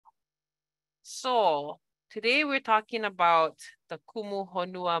So today we're talking about the Kumu,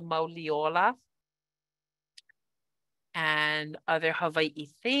 Honua, Mauli Ola and other Hawaii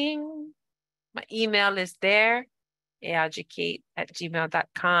things. My email is there,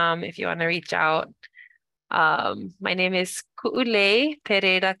 educate@gmail.com if you want to reach out. My name is Kuulei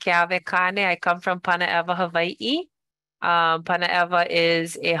Perreira-Keawekane. I come from Panaewa, Hawaii. Panaewa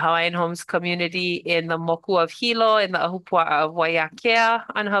is a Hawaiian homes community in the Moku of Hilo in the Ahupua of Waiakea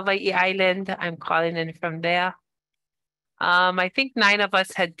on Hawaii Island. I'm calling in from there. I think 9 of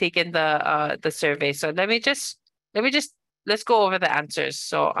us had taken the survey. So let's go over the answers.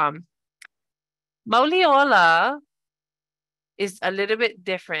 So Mauli Ola is a little bit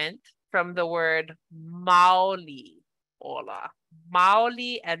different from the word Mauli Ola.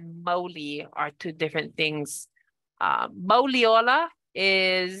 Mauli and Mauli are two different things. Mauli Ola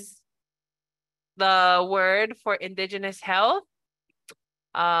is the word for indigenous health.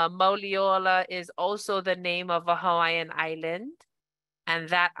 Mauli Ola is also the name of a Hawaiian island, and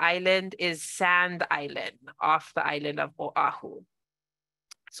that island is Sand Island off the island of Oahu.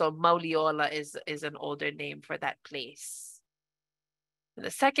 So Mauli Ola is an older name for that place.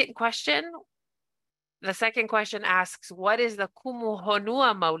 The second question asks, what is the Kumu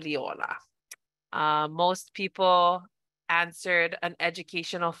Honua Mauli Ola? Most people answered an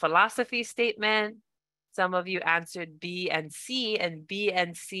educational philosophy statement. Some of you answered B and C, and B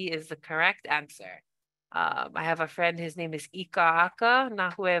and C is the correct answer. I have a friend, his name is Ika Aka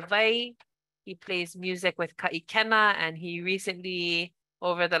Nahuevai. He plays music with Kaikena, and he recently,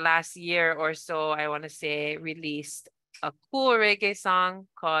 over the last year or so, I want to say, released a cool reggae song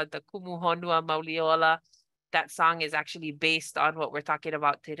called the Kumu Honua Mauli Ola. That song is actually based on what we're talking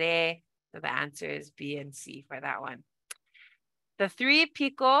about today. So the answer is B and C for that one. The 3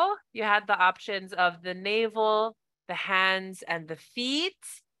 piko, you had the options of the navel, the hands, and the feet.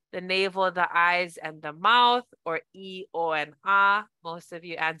 The navel, the eyes, and the mouth, or E, O, and A. Most of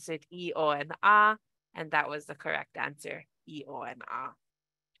you answered E, O, and A, and that was the correct answer, E, O, and A.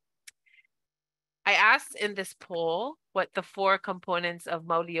 I asked in this poll what the 4 components of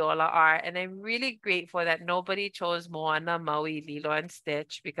Mauli Ola are, and I'm really grateful that nobody chose Moana, Maui, Lilo, and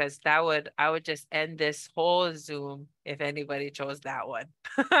Stitch, because I would just end this whole Zoom if anybody chose that one.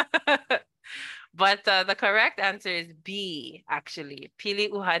 But the correct answer is B, actually. Pili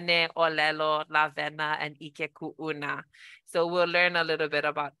Uhane, Olelo, Lavena, and Ike Ku'una. So we'll learn a little bit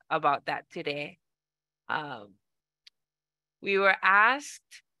about that today. We were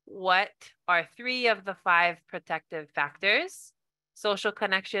asked what are 3 of the 5 protective factors: social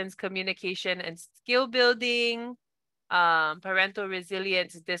connections, communication, and skill building, parental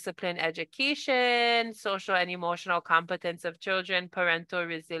resilience, discipline, education, social and emotional competence of children, parental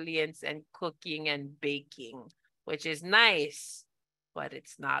resilience, and cooking and baking, which is nice, but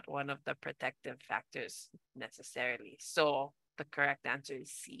it's not one of the protective factors necessarily. So the correct answer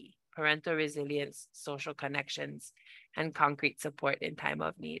is C, parental resilience, social connections, and concrete support in time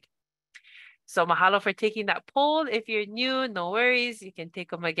of need. So mahalo for taking that poll. If you're new, no worries. You can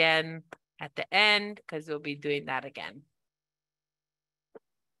take them again at the end because we'll be doing that again.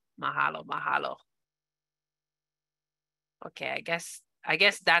 Mahalo, mahalo. Okay, I guess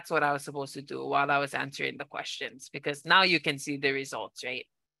that's what I was supposed to do while I was answering the questions, because now you can see the results, right?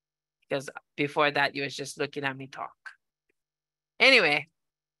 Because before that, you was just looking at me talk. Anyway,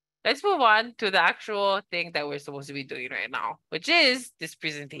 let's move on to the actual thing that we're supposed to be doing right now, which is this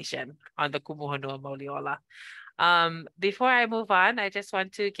presentation on the Kumu Honua Mauli Ola. Before I move on, I just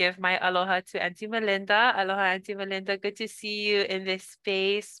want to give my aloha to Auntie Melinda. Aloha, Auntie Melinda. Good to see you in this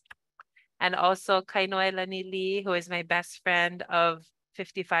space. And also Kainoelani Lee, who is my best friend of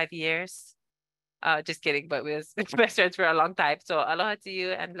 55 years. Just kidding, but we was best friends for a long time. So aloha to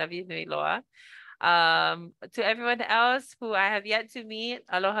you and love you, nui loa. To everyone else who I have yet to meet,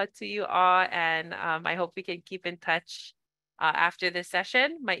 aloha to you all. And I hope we can keep in touch after this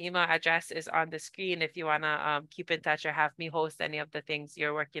session. My email address is on the screen if you want to keep in touch or have me host any of the things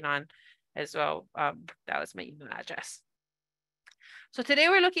you're working on as well. That was my email address. So today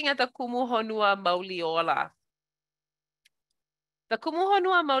we're looking at the Kumu Honua Mauli Ola. The Kumu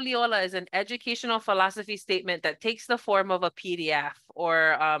Honua Mauli Ola is an educational philosophy statement that takes the form of a PDF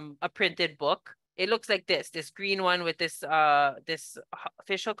or a printed book. It looks like this green one with this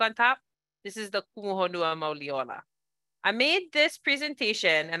fish hook on top. This is the Kumu Honua Mauli Ola. I made this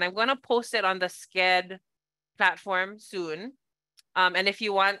presentation and I'm going to post it on the Sked platform soon. And if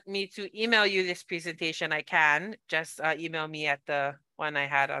you want me to email you this presentation, I can. Just email me at the one I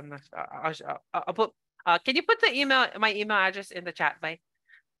had on the. I'll put. Can you put my email address in the chat, by?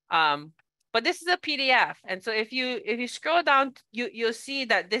 But this is a PDF. And so if you scroll down, you'll see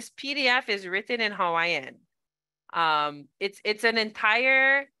that this PDF is written in Hawaiian. It's an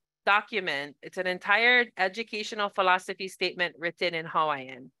entire document. It's an entire educational philosophy statement written in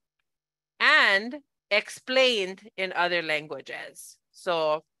Hawaiian and explained in other languages.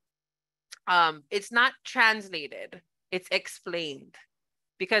 So it's not translated, it's explained,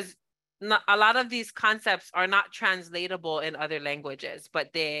 because a lot of these concepts are not translatable in other languages,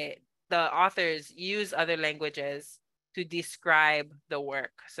 but the authors use other languages to describe the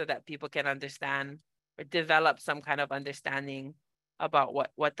work so that people can understand or develop some kind of understanding about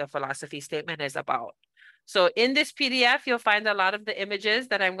what the philosophy statement is about. So in this PDF, you'll find a lot of the images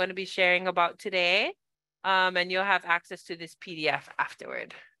that I'm going to be sharing about today, and you'll have access to this PDF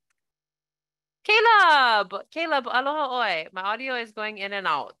afterward. Caleb, aloha oi. My audio is going in and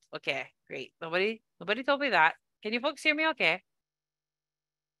out. Okay, great. Nobody told me that. Can you folks hear me okay?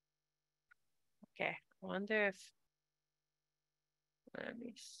 Okay, I wonder if, let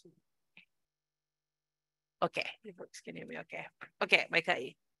me see. Okay, you folks can hear me okay. Okay, my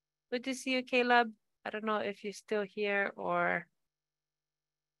kai. Good to see you, Caleb. I don't know if you're still here or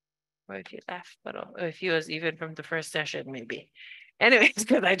if you left, but if you was even from the first session, maybe. Anyways,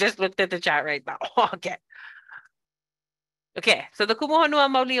 because I just looked at the chat right now. Okay. Okay, so the Kumu Honua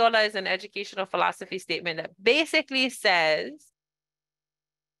Mauli Ola is an educational philosophy statement that basically says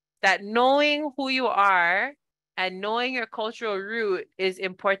that knowing who you are and knowing your cultural root is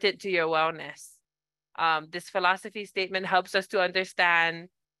important to your wellness. This philosophy statement helps us to understand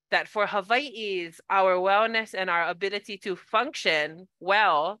that for Hawaii's, our wellness and our ability to function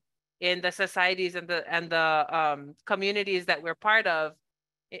well in the societies and the communities that we're part of,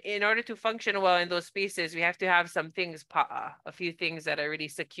 in order to function well in those spaces, we have to have some things, a few things that are really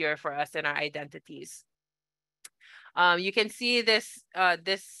secure for us in our identities. You can see this, let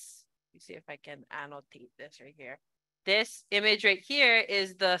me see if I can annotate this right here. This image right here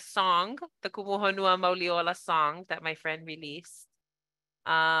is the song, the Kumu Honua Mauli Ola song that my friend released.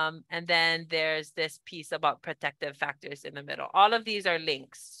 And then there's this piece about protective factors in the middle. All of these are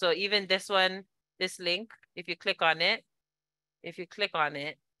links. So even this one, this link, if you click on it,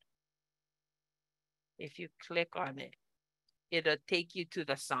 it'll take you to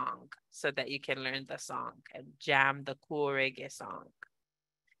the song so that you can learn the song and jam the cool reggae song.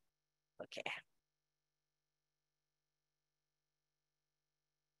 Okay.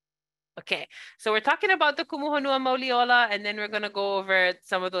 Okay, so we're talking about the Kumu Honua Mauli Ola, and then we're going to go over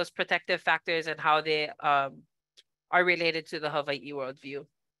some of those protective factors and how they are related to the Hawaiʻi worldview.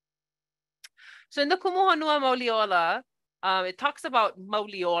 So in the Kumu Honua Mauli Ola, it talks about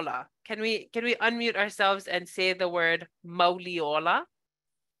Mauli Ola. Can we unmute ourselves and say the word Mauli Ola?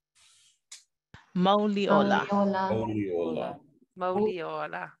 Mauli Ola. Mauli Ola. Mauli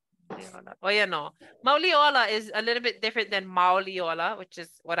Ola. Oh, yeah, no. Mauli Ola is a little bit different than Mauli Ola, which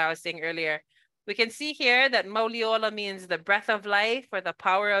is what I was saying earlier. We can see here that Mauli Ola means the breath of life or the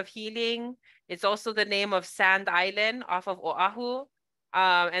power of healing. It's also the name of Sand Island off of Oahu.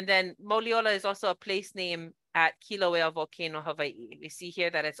 And then Mauli Ola is also a place name at Kilauea Volcano, Hawaii. We see here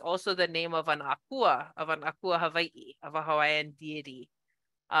that it's also the name of an akua Hawaii, of a Hawaiian deity.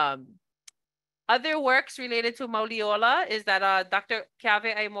 Other works related to Mauli Ola is that Dr.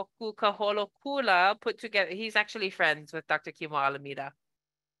 Keawekane Kaholokula put together, he's actually friends with Dr. Kimo Alameda,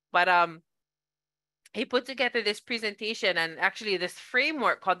 but he put together this presentation and actually this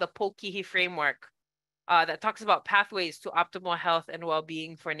framework called the Pokihi framework that talks about pathways to optimal health and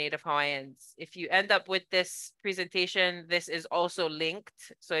well-being for Native Hawaiians. If you end up with this presentation, this is also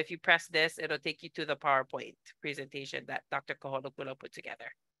linked. So if you press this, it'll take you to the PowerPoint presentation that Dr. Kaholokula put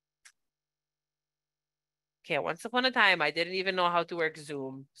together. Okay, once upon a time, I didn't even know how to work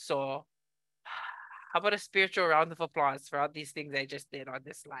Zoom. So how about a spiritual round of applause for all these things I just did on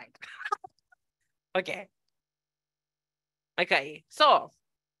this slide? Okay. Okay, so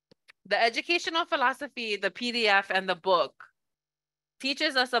the educational philosophy, the PDF, and the book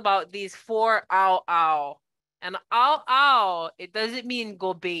teaches us about these 4 au. And au, it doesn't mean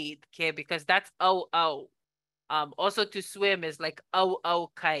go bathe, okay? Because that's au. Also to swim is like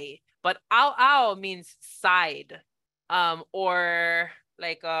au kai. But au means side, or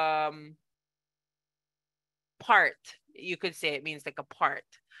like part. You could say it means like a part.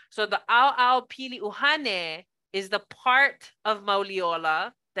 So the au pili uhane is the part of Mauli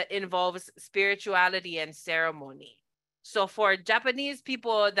Ola that involves spirituality and ceremony. So for Japanese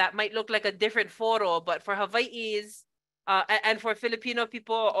people, that might look like a different photo, but for Hawaii's, and for Filipino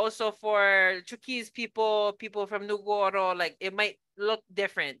people, also for Chuukese people from Nugoro, like it might look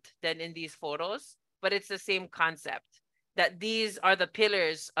different than in these photos, but it's the same concept. that these are the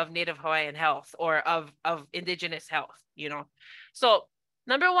pillars of Native Hawaiian health or of indigenous health, you know. So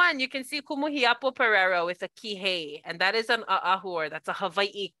number one, you can see Kumu Hiapo Perera with a kihei, and that is an a'ahur. That's a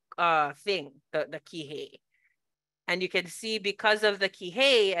Hawaii thing, the kihei. And you can see because of the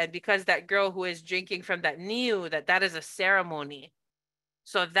kihei and because that girl who is drinking from that niu, that is a ceremony.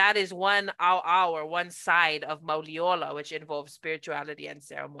 So that is one au or one side of Mauli Ola, which involves spirituality and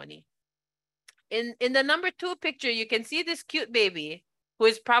ceremony. In the number 2 picture, you can see this cute baby who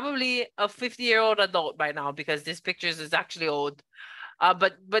is probably a 50-year-old adult by now because this picture is actually old.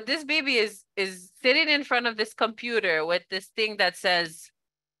 But this baby is sitting in front of this computer with this thing that says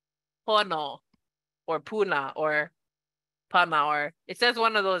Pono or Puna or Pana, or it says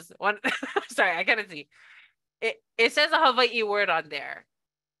one of those one. Sorry, I can't see. It says a Hawaii word on there.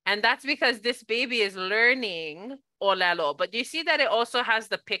 And that's because this baby is learning olelo. But you see that it also has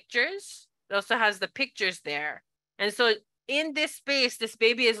the pictures. It also has the pictures there. And so in this space, this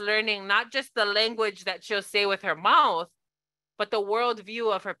baby is learning not just the language that she'll say with her mouth, but the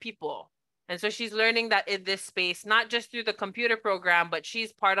worldview of her people. And so she's learning that in this space, not just through the computer program, but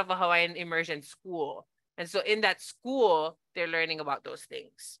she's part of a Hawaiian immersion school. And so in that school, they're learning about those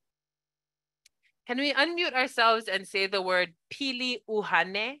things. Can we unmute ourselves and say the word pili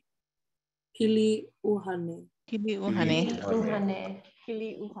uhane? Pili uhane. Pili uhane. Uhane.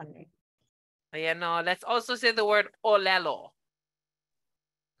 Hili uhane. Yeah, no, let's also say the word olelo.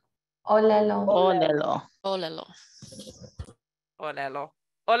 Olelo. Olelo. Olelo. Olelo.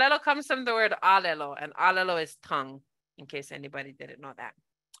 Olelo comes from the word alelo, and alelo is tongue, in case anybody didn't know that.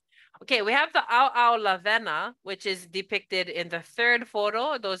 Okay, we have the au lavena, which is depicted in the 3rd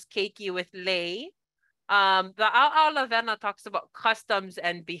photo, those keiki with lei. The au lavena talks about customs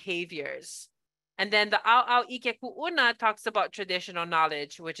and behaviors. And then the au ike kuuna talks about traditional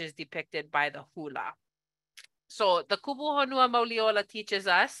knowledge, which is depicted by the hula. So the kubu honua Mauli Ola teaches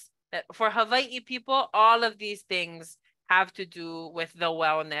us that for Hawaii people, all of these things have to do with the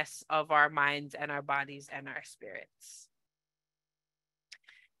wellness of our minds and our bodies and our spirits.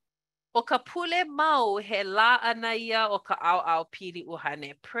 O ka pule mau he la anaia o ka au pili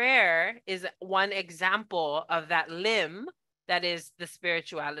uhane. Prayer is one example of that limb that is the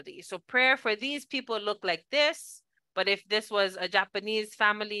spirituality. So prayer for these people look like this, but if this was a Japanese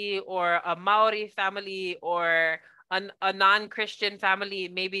family or a Maori family or a non-Christian family,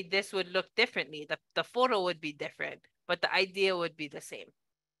 maybe this would look differently. The photo would be different, but the idea would be the same.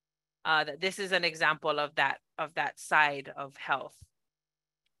 That this is an example of that side of health.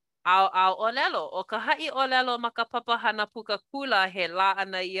 Au olelo, o ka ha'i olelo makapapa hana puka kula he la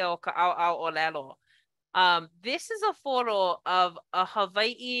ana ia o ka au olelo. This is a photo of a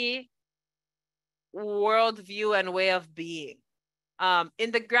Hawaii worldview and way of being.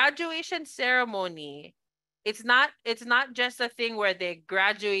 In the graduation ceremony, it's not just a thing where they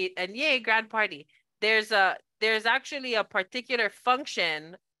graduate and yay, grand party. There's actually a particular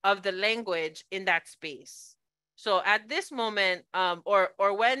function of the language in that space. So at this moment,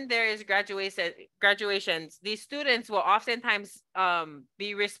 or when there is graduations, these students will oftentimes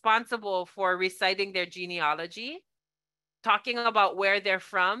be responsible for reciting their genealogy, talking about where they're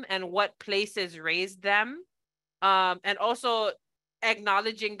from and what places raised them, and also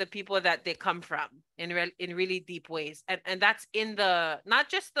acknowledging the people that they come from in really deep ways. And that's in the not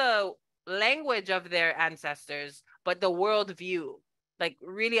just the language of their ancestors, but the worldview. Like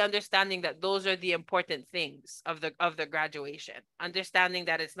really understanding that those are the important things of the graduation. Understanding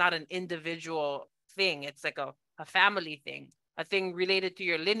that it's not an individual thing. It's like a family thing, a thing related to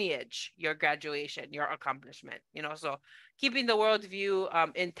your lineage, your graduation, your accomplishment, you know, so keeping the worldview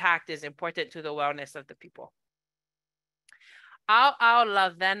intact is important to the wellness of the people. Au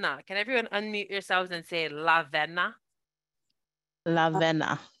lavena. Can everyone unmute yourselves and say lavena?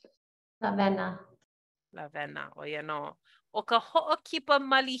 Lavena. Lavena. Lavena. O ya no. O ka ho'okipa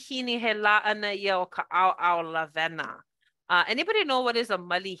malihini he la'ana ia o ka au lavena. Anybody know what is a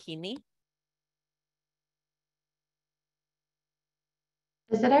malihini?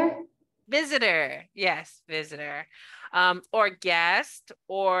 Visitor? Visitor. Yes, visitor. Or guest,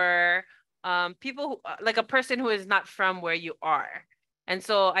 or people who, like a person who is not from where you are. And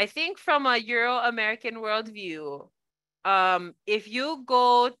so I think from a Euro-American worldview, if you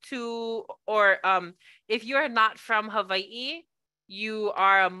go to, or if you're not from Hawaii, you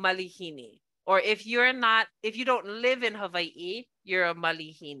are a malihini. Or if you don't live in Hawaii, you're a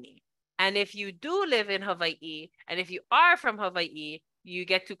malihini. And if you do live in Hawaii, and if you are from Hawaii, you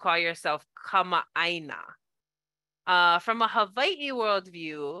get to call yourself kama'aina. From a Hawaii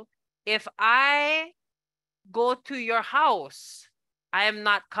worldview, if I go to your house, I am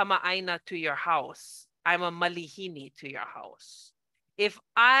not kama'aina to your house. I'm a malihini to your house. If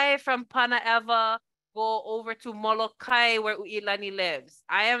I from Panaewa go over to Molokai where Uilani lives,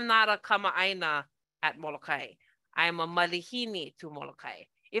 I am not a kama'aina at Molokai. I am a malihini to Molokai.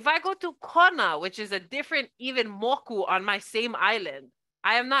 If I go to Kona, which is a different even moku on my same island,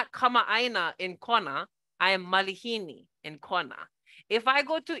 I am not kama'aina in Kona. I am malihini in Kona. If I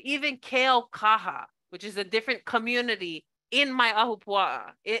go to even Keaukaha, which is a different community in my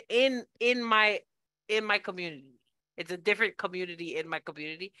ahupua'a, in my community, it's a different community in my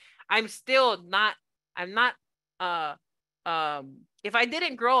community. I'm not if I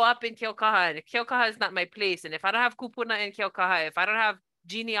didn't grow up in Keaukaha, and if Keaukaha is not my place, and if I don't have kupuna in Keaukaha, if I don't have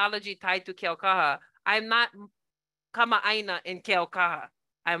genealogy tied to Keaukaha, I'm not kama'aina in Keaukaha.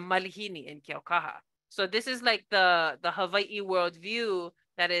 I'm malihini in Keaukaha. So this is like the Hawaii worldview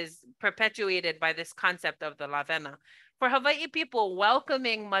that is perpetuated by this concept of the lavena. For Hawaii people,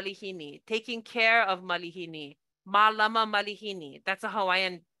 welcoming malihini, taking care of malihini, malama malihini, that's a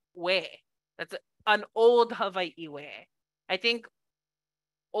Hawaiian way. That's an old Hawaii way. I think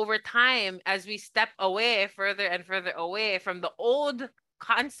over time, as we step away further and further away from the old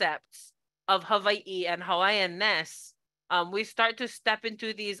concepts of Hawaii and Hawaiianness, we start to step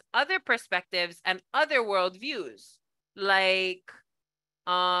into these other perspectives and other worldviews, like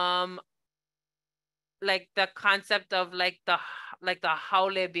the concept of like the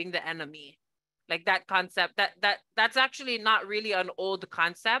haole being the enemy, like that concept that's actually not really an old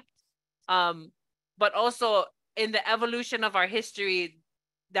concept, but also in the evolution of our history,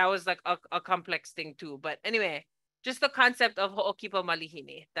 that was like a complex thing too. But anyway, just the concept of ho'okipa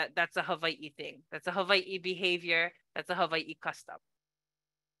malihini, that's a Hawaii thing. That's a Hawaii behavior. That's a Hawaii custom.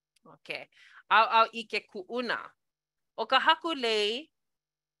 Okay. Au ike ku'una. O ka haku lei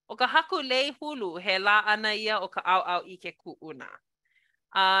hulu he la ana ia o ka au ike ku'una.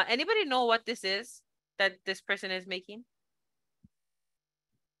 Anybody know what this is that this person is making?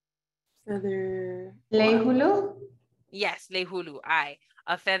 Feather. Lei hulu? Yes, lei hulu.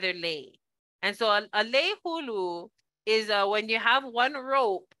 A feather lei. And so a lei hulu is when you have one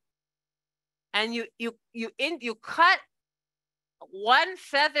rope and you cut one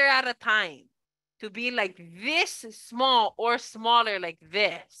feather at a time to be like this small or smaller, like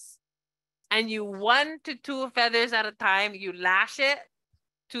this. And you 1 to 2 feathers at a time, you lash it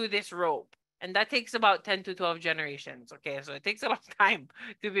to this rope. And that takes about 10 to 12 generations. Okay, so it takes a long time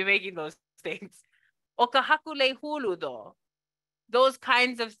to be making those things. O ka haku lei hulu though, those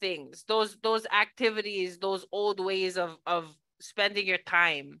kinds of things, those activities, those old ways of spending your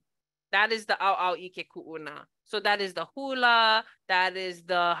time, that is the au ike ku'una. So that is the hula, that is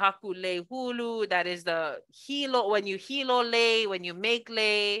the haku lei hulu, that is the hilo, when you hilo lei, when you make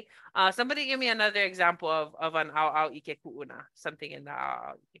lei. Somebody give me another example of an au ike ku'una, something in the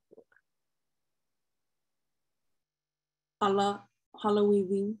au ike ku'una. Hala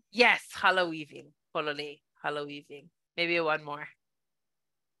weaving. Yes, hala weaving. Pololei, hala weaving. Maybe one more.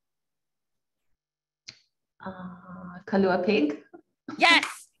 Kalua pig?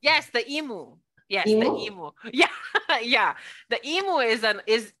 Yes, the emu. Yes, Emu? the emu. Yeah. The emu is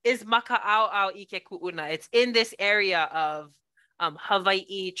maka'au ike ku'una. It's in this area of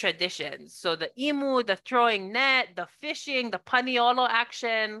Hawaii traditions. So the emu, the throwing net, the fishing, the paniolo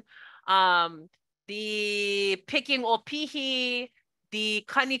action, the picking opihi, the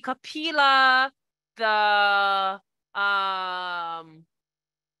kanikapila, the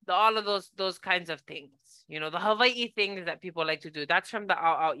all of those kinds of things. You know, the Hawaii things that people like to do. That's from the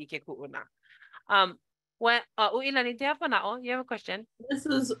au ike ku'una. When Uilani, do you have pana'o? You have a question? This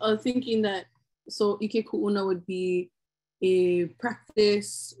is thinking that so ike ku'una would be a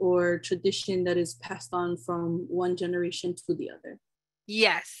practice or tradition that is passed on from one generation to the other.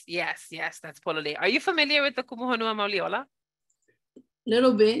 Yes, that's pololei. Are you familiar with the Kumu, Honua, Mauli Ola?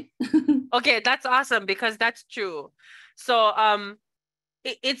 Little bit. Okay, that's awesome because that's true. So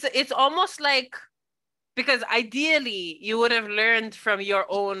it's almost like, because ideally you would have learned from your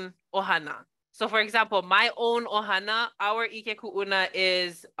own ohana. So for example, my own ohana, our ike ku'una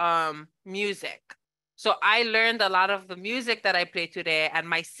is music. So I learned a lot of the music that I play today, and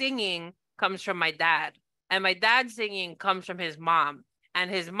my singing comes from my dad. And my dad's singing comes from his mom. And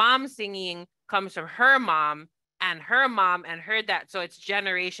his mom's singing comes from her mom and her mom and her dad. So it's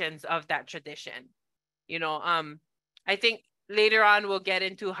generations of that tradition. You know, I think later on we'll get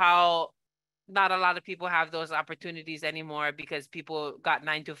into how not a lot of people have those opportunities anymore because people got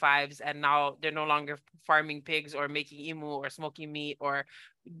 9-to-5s and now they're no longer farming pigs or making imu or smoking meat or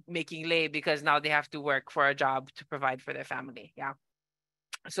making lei because now they have to work for a job to provide for their family. Yeah.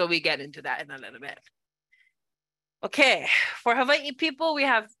 So we get into that in a little bit. Okay, for Hawaii people, we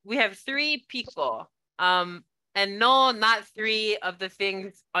have 3 piko. And no, not 3 of the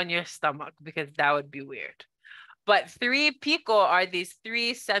things on your stomach, because that would be weird. But 3 piko are these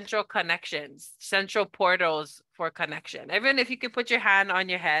 3 central connections, central portals for connection. Everyone, if you could put your hand on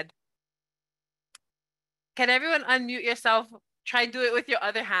your head. Can everyone unmute yourself? Try do it with your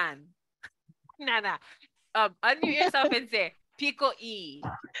other hand. Nah. Unmute yourself and say, Pico E.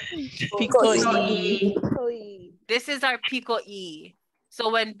 Pico E. This is our Pico E. So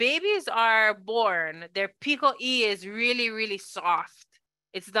when babies are born, their Pico E is really, really soft.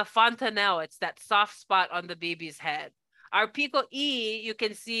 It's the fontanelle. It's that soft spot on the baby's head. Our Pico E, you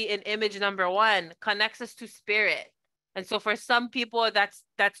can see in image number 1, connects us to spirit. And so for some people, that's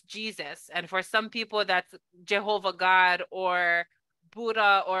Jesus. And for some people, that's Jehovah God or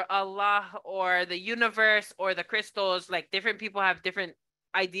Buddha or Allah or the universe or the crystals. Like different people have different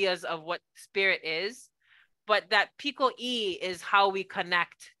ideas of what spirit is. But that Pico E is how we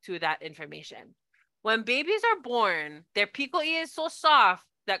connect to that information. When babies are born, their Pico E is so soft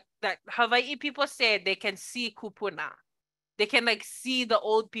that Hawaiʻi people say they can see kupuna. They can like see the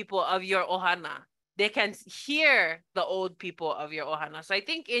old people of your ohana. They can hear the old people of your ohana. So I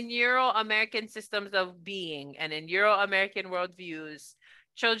think in Euro-American systems of being and in Euro-American worldviews,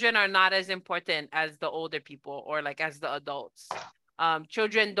 children are not as important as the older people or like as the adults.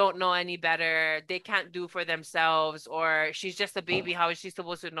 Children don't know any better. They can't do for themselves, or she's just a baby. How is she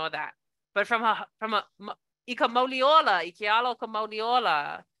supposed to know that? But from a ika Mauli Ola, ikialo ka Mauli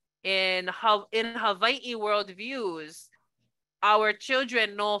Ola, in Hawaiʻi worldviews, our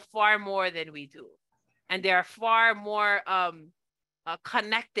children know far more than we do. And they are far more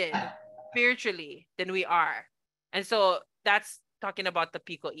connected spiritually than we are. And so that's talking about the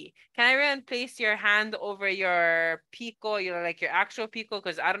Pico E. Can everyone place your hand over your Pico, like your actual Pico?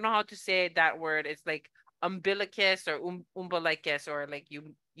 Because I don't know how to say that word. It's like umbilicus or umbilicus or like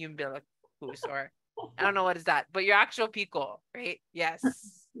umbilicus or I don't know what is that. But your actual Pico, right? Yes.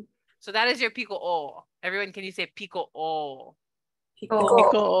 So that is your Pico O. Everyone, can you say Pico O? Pico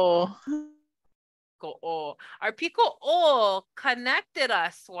O. Pico O. Our Pico O connected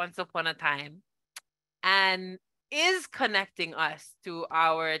us once upon a time and is connecting us to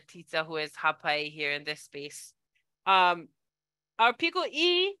our tita who is hapai here in this space. Our Pico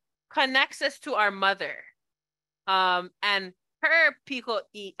E connects us to our mother. And her Pico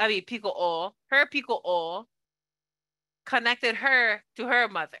O, her Pico O connected her to her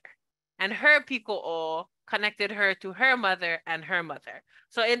mother. And her Pico O connected her to her mother and her mother.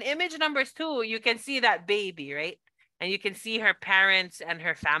 So in image number 2, you can see that baby, right? And you can see her parents and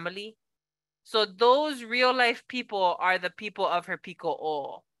her family. So those real life people are the people of her Pico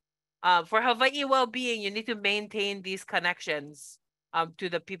O. For Hawaiʻi well-being, you need to maintain these connections to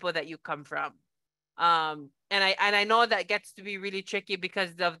the people that you come from. And I know that gets to be really tricky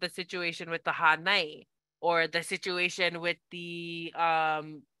because of the situation with the hanai or the situation with the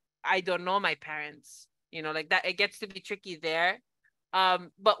I don't know my parents. You know, like that, it gets to be tricky there.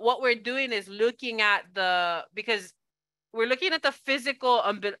 But what we're doing is looking at because we're looking at the physical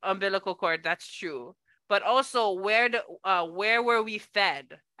umbilical cord, that's true. But also where were we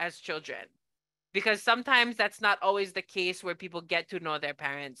fed as children? Because sometimes that's not always the case where people get to know their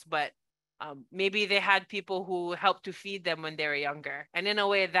parents, but maybe they had people who helped to feed them when they were younger. And in a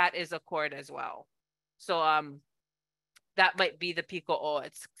way, that is a cord as well. So that might be the Pico O.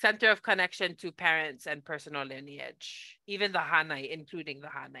 It's center of connection to parents and personal lineage, even the hanai, including the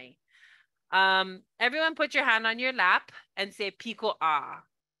hanai. Everyone put your hand on your lap and say Pico A.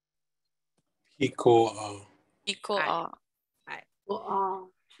 Pico A. Pico A.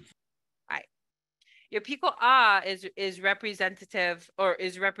 Your Pico A is representative or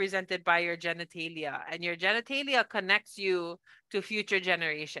is represented by your genitalia, and your genitalia connects you to future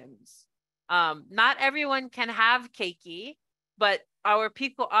generations. Not everyone can have keiki, but our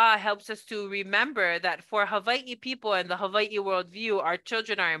Pico A helps us to remember that for Hawaiʻi people and the Hawaiʻi worldview, our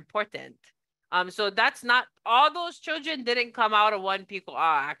children are important. So that's not, all those children didn't come out of one Pico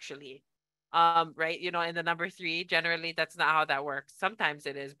A actually. Right, you know, in the number 3, generally that's not how that works. Sometimes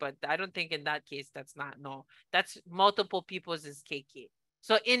it is, but I don't think in that case that's not, no. That's multiple people's is keiki.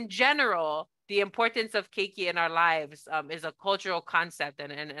 So in general, the importance of keiki in our lives is a cultural concept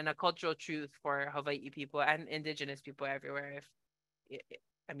and a cultural truth for Hawaiʻi people and indigenous people everywhere.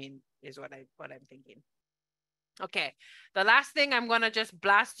 Is what I'm thinking. Okay, the last thing I'm gonna just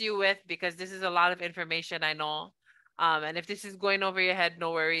blast you with, because this is a lot of information, I know. And if this is going over your head,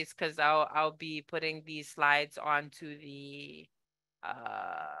 no worries, because I'll be putting these slides onto the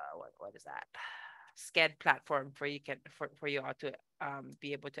what is that? Sched platform for you all to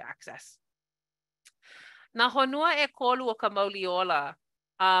be able to access. Na honua e kolu o ka Mauli Ola.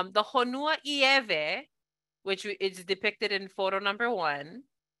 The Honua Ieve, which is depicted in photo number 1,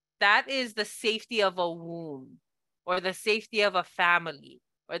 that is the safety of a womb, or the safety of a family,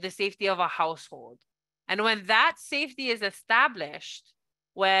 or the safety of a household. And when that safety is established,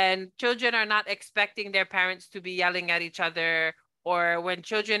 when children are not expecting their parents to be yelling at each other, or when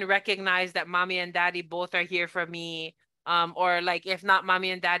children recognize that mommy and daddy both are here for me, or like if not mommy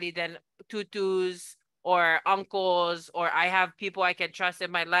and daddy, then tutus or uncles, or I have people I can trust in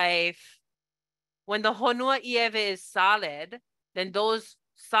my life. When the Honua Ieve is solid, then those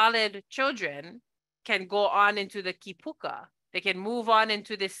solid children can go on into the kipuka. They can move on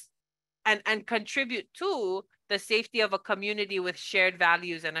into this and contribute to the safety of a community with shared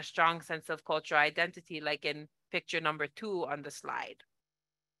values and a strong sense of cultural identity, like in picture number 2 on the slide.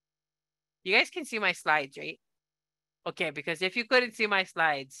 You guys can see my slides, right? Okay, because if you couldn't see my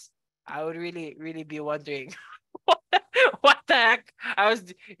slides, I would really, really be wondering what the heck I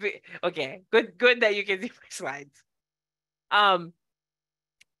was. Okay, good that you can see my slides.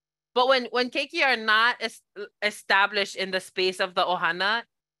 But when keiki are not established in the space of the ohana,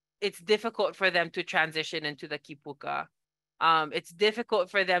 it's difficult for them to transition into the kipuka. It's difficult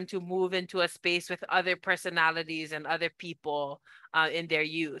for them to move into a space with other personalities and other people in their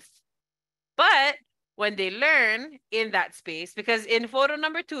youth. But when they learn in that space, because in photo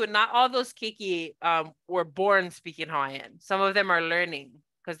number 2, not all those keiki were born speaking Hawaiian. Some of them are learning,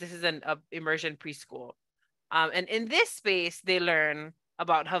 because this is an immersion preschool. And in this space, they learn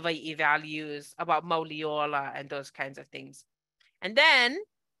about Hawaiʻi values, about Mauli Ola, and those kinds of things. And then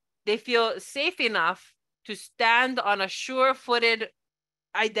they feel safe enough to stand on a sure-footed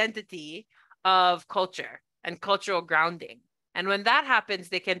identity of culture and cultural grounding. And when that happens,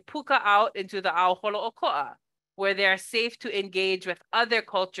 they can puka out into the ʻaoholo oko'a, where they are safe to engage with other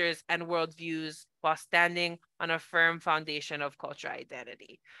cultures and worldviews while standing on a firm foundation of cultural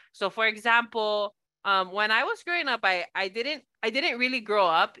identity. So for example, when I was growing up, I didn't really grow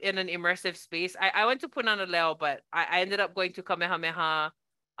up in an immersive space. I went to Pua Noeau, but I ended up going to Kamehameha.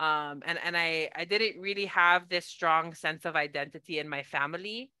 And I didn't really have this strong sense of identity in my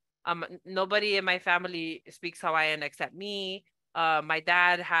family. Nobody in my family speaks Hawaiian except me. My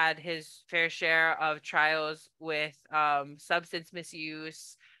dad had his fair share of trials with substance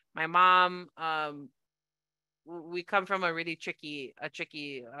misuse. My mom, we come from a really tricky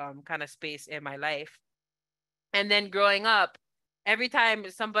kind of space in my life. And then growing up, every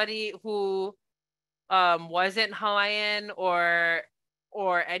time somebody who wasn't Hawaiian or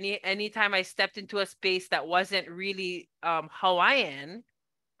any time I stepped into a space that wasn't really Hawaiian,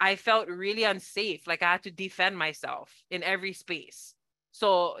 I felt really unsafe. Like I had to defend myself in every space.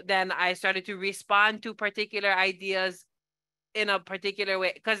 So then I started to respond to particular ideas in a particular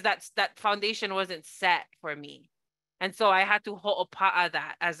way, because that foundation wasn't set for me. And so I had to ho'opa'a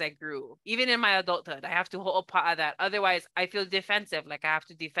that as I grew. Even in my adulthood, I have to ho'opa'a that. Otherwise, I feel defensive. Like I have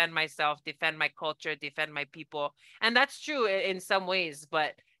to defend myself, defend my culture, defend my people. And that's true in some ways,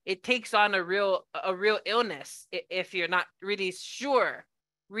 but it takes on a real illness if you're not really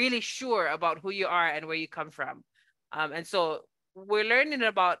sure about who you are and where you come from. And so we're learning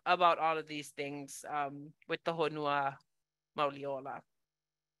about all of these things with the Honua Mauli Ola.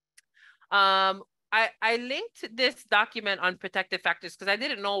 I linked this document on protective factors because I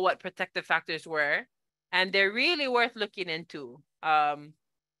didn't know what protective factors were, and they're really worth looking into. But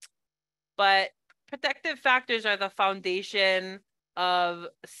protective factors are the foundation of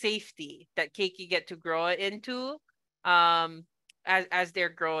safety that keiki get to grow into as they're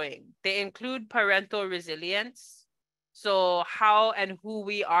growing. They include parental resilience, so how and who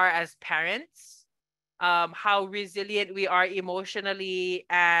we are as parents, how resilient we are emotionally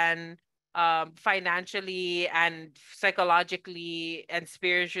and financially and psychologically and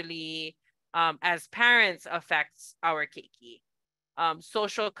spiritually as parents affects our keiki.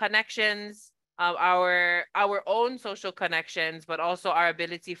 Social connections, our own social connections, but also our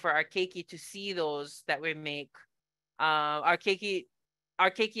ability for our keiki to see those that we make. Our keiki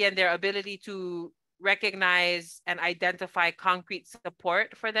and their ability to recognize and identify concrete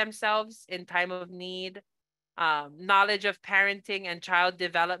support for themselves in time of need. Knowledge of parenting and child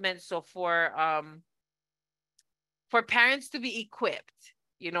development. So for parents to be equipped,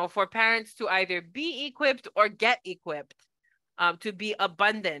 for parents to either be equipped or get equipped to be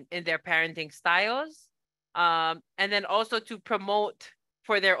abundant in their parenting styles. And then also to promote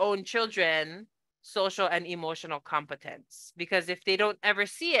for their own children social and emotional competence. Because if they don't ever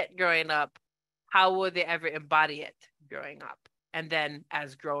see it growing up, how will they ever embody it growing up? And then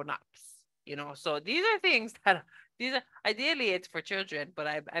as grown-ups. So these are things that ideally it's for children, but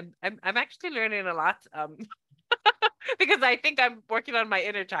I'm actually learning a lot because I think I'm working on my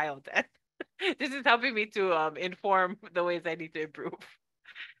inner child. And this is helping me to inform the ways I need to improve.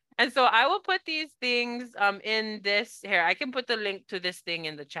 And so I will put these things in this here. I can put the link to this thing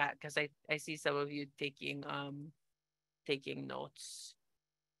in the chat because I see some of you taking notes.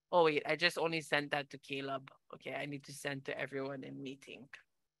 Oh wait, I just only sent that to Caleb. Okay, I need to send to everyone in meeting.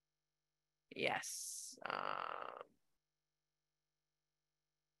 Yes.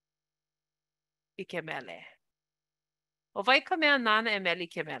 Ikemele. O vai ka mea nana e meli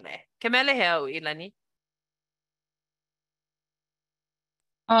kemele. Kemele he au ilani.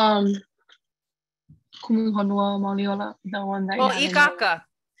 Kumu, Honua, Mauli Ola, the one that Oh, you had ikaka.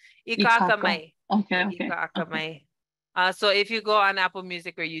 Ikaka Ikaka. mai. Okay. Ikaka mai. So if you go on Apple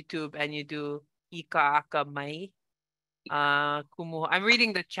Music or YouTube and you do ikaka mai, kumu. I'm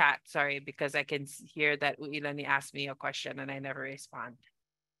reading the chat, sorry, because I can hear that Uilani asked me a question and I never respond.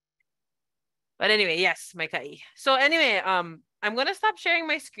 But anyway, yes, my kai. So anyway, I'm gonna stop sharing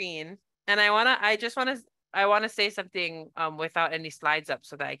my screen, and I wanna say something without any slides up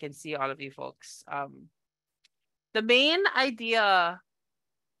so that I can see all of you folks. The main idea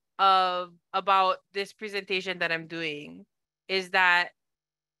about this presentation that I'm doing is that,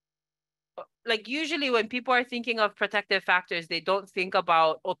 like, usually when people are thinking of protective factors, they don't think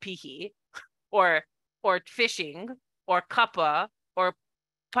about opihi or fishing or kapa or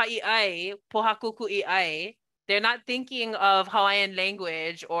pa'iai, pohakuku i'ai. They're not thinking of Hawaiian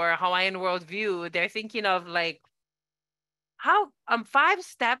language or Hawaiian worldview. They're thinking of like how 5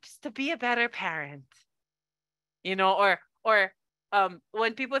 steps to be a better parent. You know, or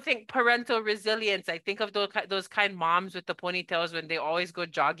when people think parental resilience, I think of those kind moms with the ponytails when they always go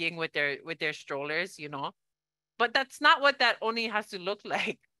jogging with their strollers, you know. But that's not what that only has to look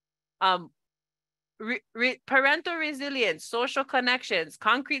like. Parental resilience, social connections,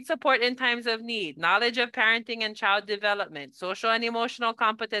 concrete support in times of need, knowledge of parenting and child development, social and emotional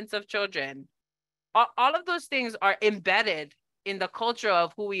competence of children. All of those things are embedded in the culture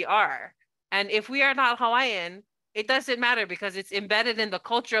of who we are. And if we are not Hawaiian, it doesn't matter because it's embedded in the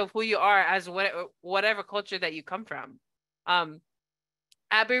culture of who you are as whatever culture that you come from.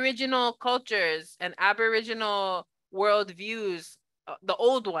 Aboriginal cultures and Aboriginal worldviews, the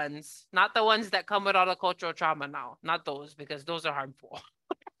old ones, not the ones that come with all the cultural trauma now, not those, because those are harmful.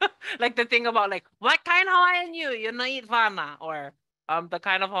 Like the thing about like, what kind of Hawaiian you don't eat vana, or the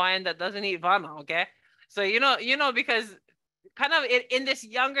kind of Hawaiian that doesn't eat vana, okay? So you know because kind of in this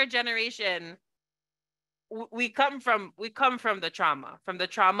younger generation, we come from the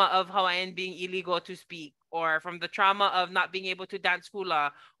trauma of Hawaiian being illegal to speak, or from the trauma of not being able to dance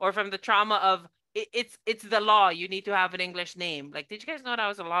hula, or from the trauma of it's the law, you need to have an English name. Like, did you guys know that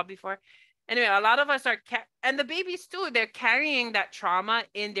was a law before? Anyway, a lot of us are and the babies too, they're carrying that trauma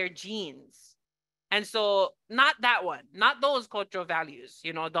in their genes. And so not that one, not those cultural values,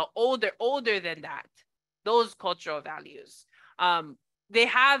 you know, the older than that, those cultural values. They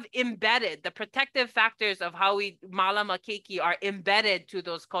have embedded the protective factors of how we malama keiki are embedded to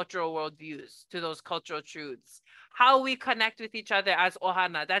those cultural worldviews, to those cultural truths. How we connect with each other as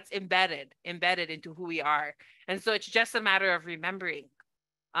ohana, that's embedded into who we are. And so it's just a matter of remembering.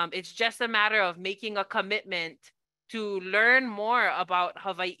 It's just a matter of making a commitment to learn more about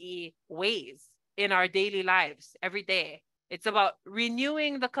Hawaiʻi ways in our daily lives every day. It's about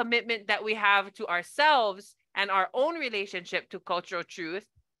renewing the commitment that we have to ourselves and our own relationship to cultural truth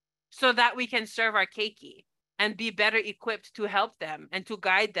so that we can serve our keiki and be better equipped to help them and to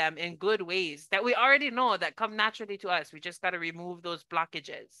guide them in good ways that we already know that come naturally to us. We just got to remove those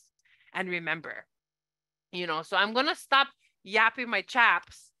blockages and remember, you know. So I'm going to stop yapping my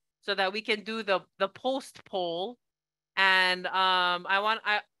chaps so that we can do the post poll. And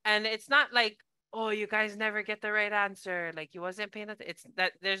and it's not like, oh, you guys never get the right answer, like you wasn't paying attention. It's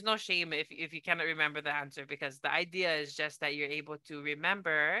that there's no shame if you cannot remember the answer, because the idea is just that you're able to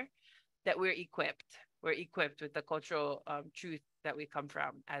remember that we're equipped with the cultural truth that we come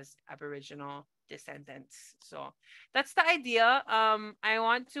from as Aboriginal descendants. So that's the idea. I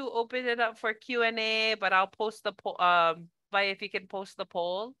want to open it up for Q&A, but I'll post the poll. If you can post the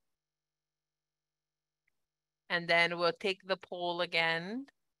poll, and then we'll take the poll again.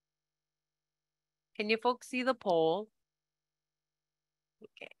 Can you folks see the poll?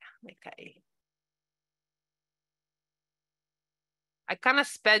 Okay. I kind of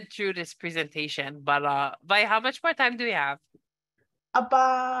sped through this presentation, but Vi, how much more time do we have?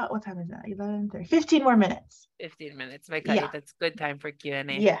 About, what time is that? 11:30. 15 more minutes. 15 minutes. Yeah. That's good time for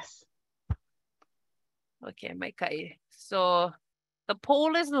Q&A. Yes. Okay, Maikai. So the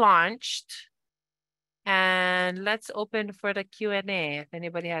poll is launched. And let's open for the Q&A if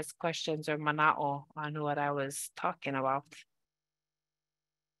anybody has questions or mana'o on what I was talking about.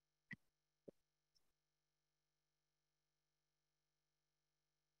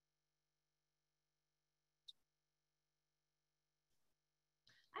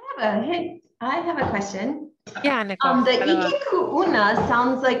 I have a question. Yeah, Nicole. The ike ku'una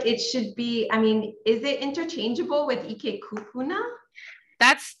sounds like it should be, I mean, is it interchangeable with ike kupuna?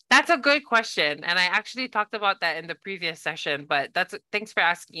 That's a good question. And I actually talked about that in the previous session, but thanks for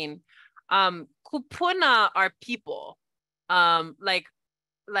asking. Kupuna are people, like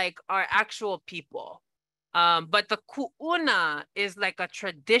our actual people. But the ku'una is like a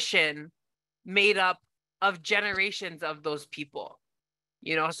tradition made up of generations of those people.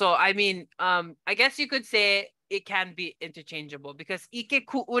 You know, so I mean, I guess you could say it can be interchangeable because ike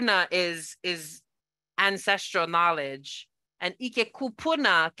ku'una is ancestral knowledge, and ike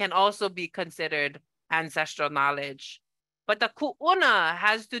kupuna can also be considered ancestral knowledge. But the ku'una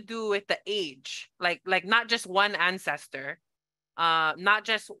has to do with the age, like not just one ancestor, not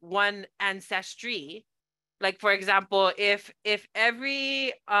just one ancestry. Like for example, if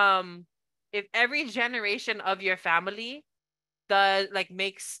every generation of your family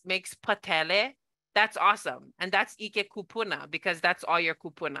makes patele, that's awesome. And that's ike kupuna because that's all your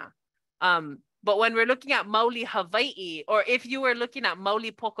kupuna. But when we're looking at maoli Hawaii, or if you were looking at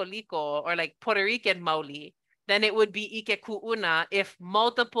maoli Pocoliko or like Puerto Rican maoli, then it would be ike ku'una if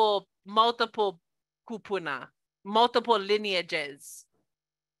multiple kupuna, multiple lineages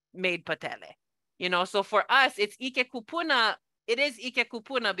made patele. You know, so for us, it's ike kupuna. It is ike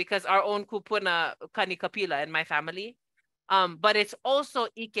kupuna because our own kupuna kanikapila in my family. But it's also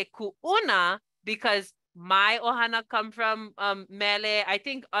ike ku'una because my ohana come from Mele. I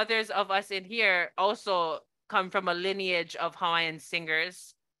think others of us in here also come from a lineage of Hawaiian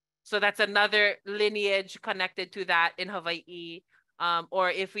singers. So that's another lineage connected to that in Hawaii. Or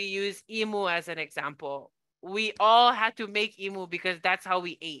if we use imu as an example, we all had to make imu because that's how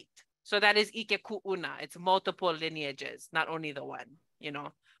we ate. So that is ike ku'una. It's multiple lineages, not only the one, you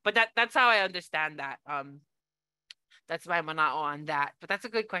know. But that's how I understand that. That's my mana'o on that. But that's a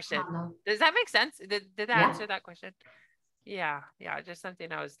good question. Does that make sense? Did that answer that question? Yeah, just something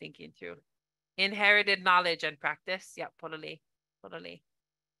I was thinking through. Inherited knowledge and practice. Yeah, totally.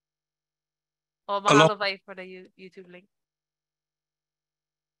 Oh, mahalo vai for the YouTube link.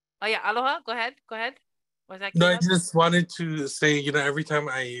 Oh yeah, aloha. Go ahead. Was that No, I Caleb? just wanted to say, you know, every time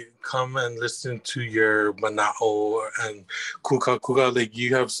I come and listen to your mana'o and kuka, like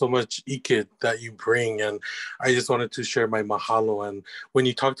you have so much ike that you bring, and I just wanted to share my mahalo. And when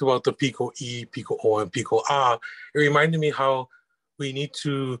you talked about the piko i, piko o, and piko a, it reminded me how we need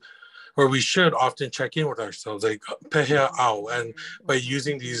to, or we should often check in with ourselves, like pehea au. And by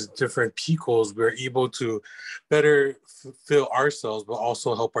using these different picos, we're able to better fulfill ourselves, but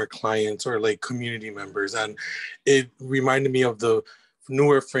also help our clients or like community members. And it reminded me of the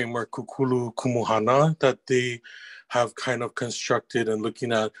newer framework, Kukulu Kumuhana, that they have kind of constructed and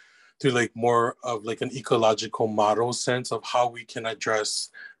looking at through like more of like an ecological model sense of how we can address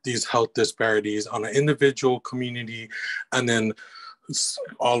these health disparities on an individual, community, and then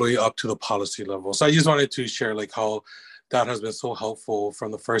all the way up to the policy level. So I just wanted to share like how that has been so helpful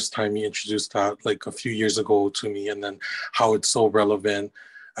from the first time you introduced that like a few years ago to me, and then how it's so relevant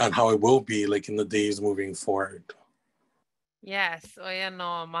and how it will be like in the days moving forward. Yes. Oh yeah,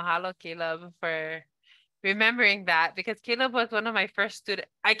 no, mahalo Caleb for remembering that, because Caleb was one of my first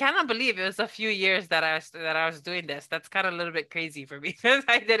students. I cannot believe it was a few years that I was doing this. That's kind of a little bit crazy for me because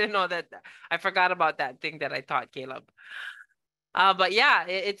I didn't know that. I forgot about that thing that I taught Caleb. But yeah,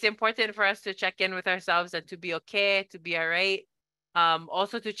 it's important for us to check in with ourselves and to be okay, to be all right.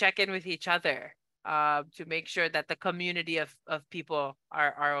 Also to check in with each other, to make sure that the community of people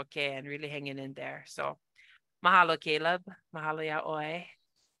are okay and really hanging in there. So mahalo, Caleb. Mahalo ya oi.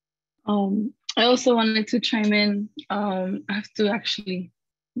 I also wanted to chime in. I have to actually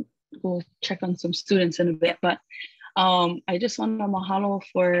go check on some students in a bit, but I just want to mahalo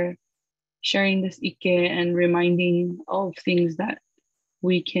for sharing this ike and reminding of things that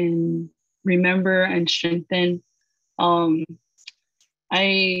we can remember and strengthen.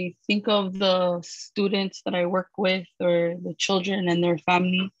 I think of the students that I work with or the children and their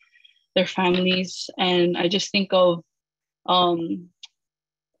families, and I just think of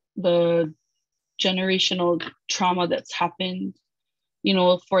the generational trauma that's happened, you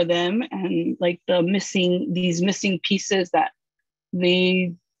know, for them, and like these missing pieces that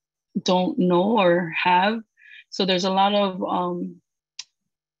they don't know or have. So there's a lot of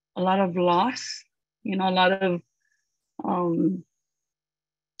loss, you know, a lot of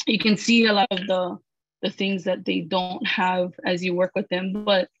you can see a lot of the things that they don't have as you work with them,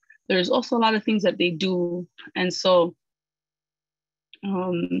 but there's also a lot of things that they do. And so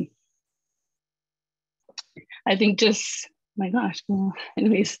I think just, my gosh, well,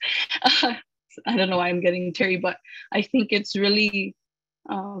 anyways, I don't know why I'm getting teary, but I think it's really,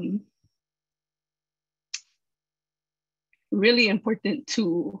 really important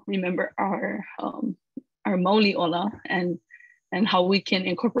to remember our Mauli Ola and how we can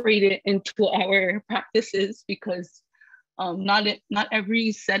incorporate it into our practices, because not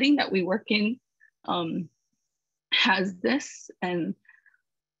every setting that we work in has this, and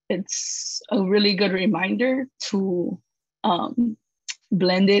it's a really good reminder to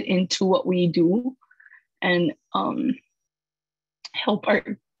blend it into what we do and help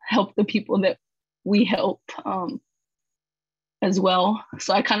the people that we help as well.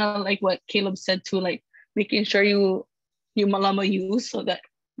 So I kind of like what Caleb said too, like making sure you malama you, so that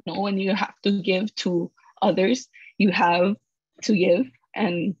when you have to give to others, you have to give.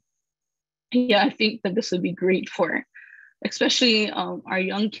 And yeah, I think that this would be great for especially our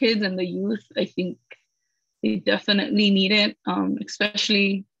young kids and the youth. I think they definitely need it,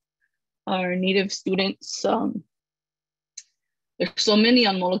 especially our Native students. There's so many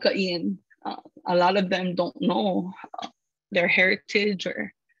on Moloka'i, and a lot of them don't know their heritage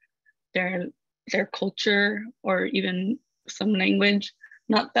or their culture, or even some language.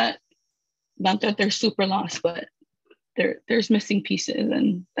 Not that they're super lost, but there's missing pieces,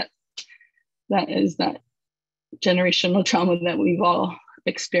 and that is that generational trauma that we've all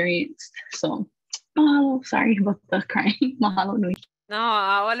experienced. So, sorry about the crying. Mahalo nui. No,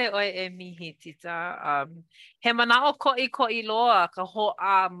 a'ole oi e mihi tita. He mana'o ko'i loa ka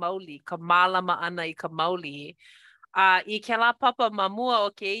ho'a maoli, ka mālama ana I ka maoli. I ke la papa mamua o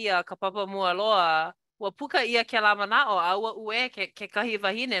ke ia, ka papa mua loa, ua puka ia ke la mana'o, a ua ue ke kahi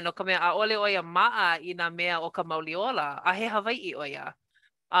wahine, no ka mea a'ole oia ma'a I nā mea o ka Mauli Ola, a he Hawaiʻi oia.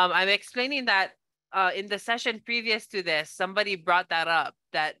 I'm explaining that in the session previous to this, somebody brought that up,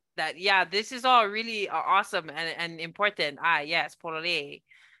 that yeah, this is all really awesome and important. Yes, polole.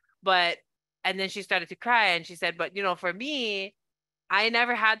 But, and then she started to cry and she said, but for me, I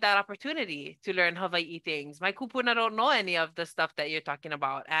never had that opportunity to learn Hawaiʻi things. My kupuna don't know any of the stuff that you're talking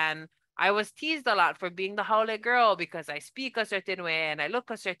about. And I was teased a lot for being the haole girl because I speak a certain way and I look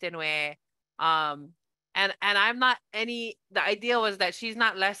a certain way. And I'm not the idea was that she's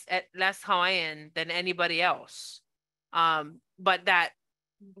not less Hawaiian than anybody else. But that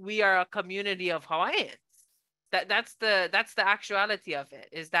we are a community of Hawaiians. That's the actuality of it,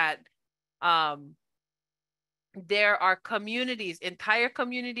 is that there are communities, entire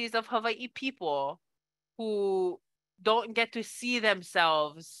communities of Hawaiʻi people who don't get to see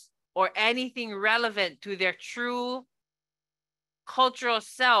themselves or anything relevant to their true cultural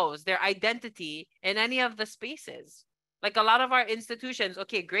selves, their identity in any of the spaces. Like a lot of our institutions,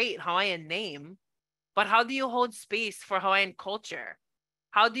 okay, great, Hawaiian name, but how do you hold space for Hawaiian culture?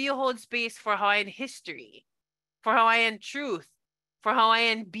 How do you hold space for Hawaiian history, for Hawaiian truth, for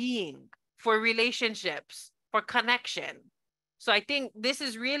Hawaiian being, for relationships, for connection? So I think this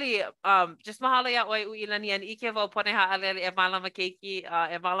is really just mahalo ya oi uilani and ike wau poneha alele e malama keiki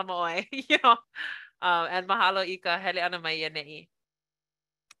e malama oi, and mahalo ika hele ana mai nei.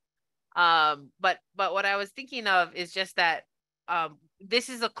 But what I was thinking of is just that this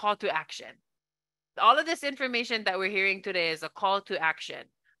is a call to action. All of this information that we're hearing today is a call to action.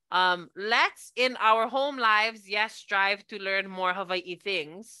 Let's, in our home lives, yes, strive to learn more Hawaiʻi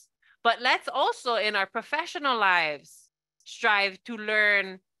things, but let's also, in our professional lives, strive to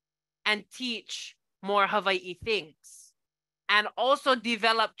learn and teach more Hawaiʻi things, and also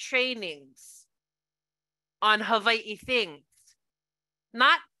develop trainings on Hawaiʻi things.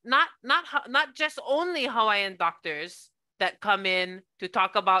 Not just only Hawaiian doctors that come in to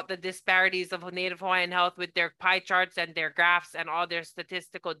talk about the disparities of Native Hawaiian health with their pie charts and their graphs and all their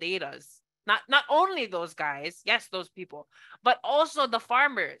statistical datas. Not only those guys, yes, those people, but also the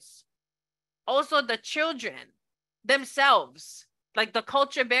farmers, also the children themselves, like the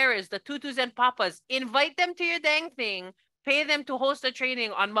culture bearers, the tutus and papas. Invite them to your dang thing, pay them to host a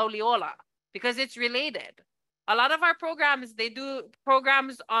training on Mauli Ola, because it's related. A lot of our programs, they do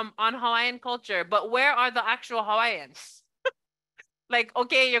programs on Hawaiian culture, but where are the actual Hawaiians? Like,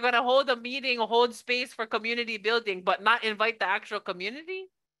 okay, you're going to hold a meeting, hold space for community building, but not invite the actual community?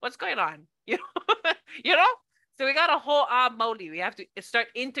 What's going on? You know? So we got a whole Mauli. We have to start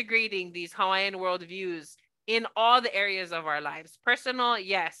integrating these Hawaiian worldviews in all the areas of our lives. Personal,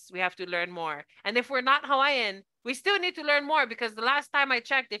 yes, we have to learn more. And if we're not Hawaiian, we still need to learn more, because the last time I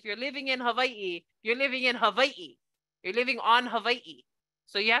checked, if you're living in Hawaii, you're living in Hawaii. You're living on Hawaii.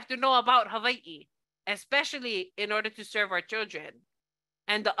 So you have to know about Hawaii. especially in order to serve our children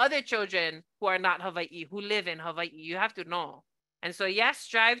and the other children who are not Hawaii, who live in Hawaii. You have to know. And so, yes,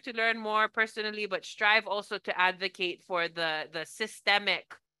 strive to learn more personally, but strive also to advocate for the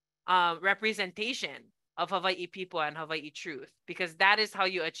systemic representation of Hawaii people and Hawaii truth, because that is how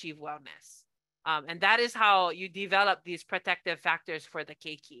you achieve wellness. And that is how you develop these protective factors for the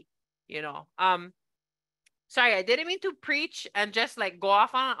keiki, you know. Sorry, I didn't mean to preach and just like go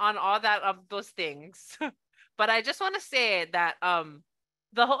off on all that of those things. But I just want to say that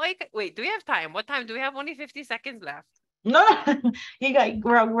the whole, wait, do we have time? What time? Do we have only 50 seconds left? No,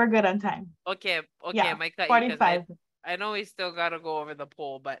 we're good on time. Okay, Yeah, Mike, 45. I know we still gotta go over the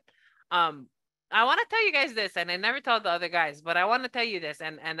poll, but I want to tell you guys this, and I never tell the other guys, but I want to tell you this,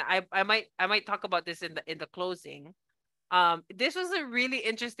 and I might talk about this in the closing. This was a really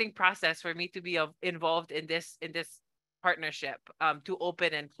interesting process for me to be involved in this partnership to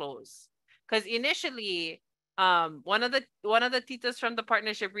open and close, because initially one of the titas from the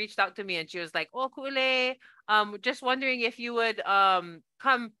partnership reached out to me and she was like, "Oh, Kuulei, just wondering if you would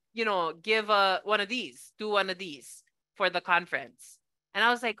come, you know, give do one of these for the conference." And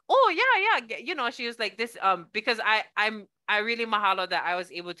I was like, "Oh yeah, you know." She was like, "This because I really mahalo that I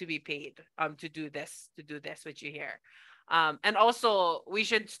was able to be paid to do this with you here." And also we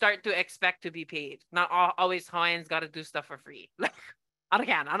should start to expect to be paid. Not always Hawaiians got to do stuff for free. Like I don't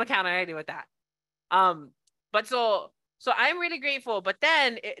count already with that. But so I'm really grateful. But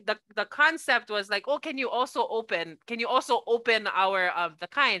then the concept was like, oh, can you also open our the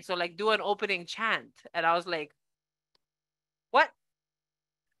kind? So like do an opening chant. And I was like, what?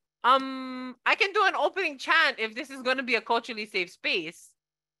 I can do an opening chant if this is going to be a culturally safe space.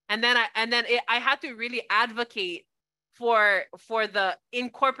 And then I had to really advocate for the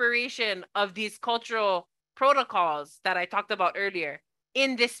incorporation of these cultural protocols that I talked about earlier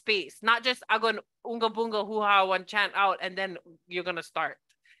in this space, not just agon unga bunga hoo-ha one chant out and then you're gonna start.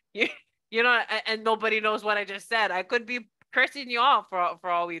 You know, and nobody knows what I just said. I could be cursing you off for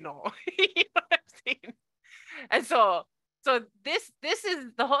all we know. You know what I'm saying? And so this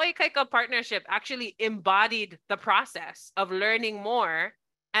is the Ho'i Kaika partnership actually embodied the process of learning more.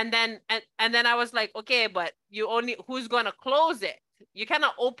 And then I was like, okay, but who's gonna close it? You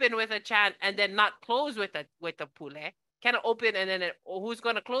cannot open with a chant and then not close with a pule. Cannot open and then who's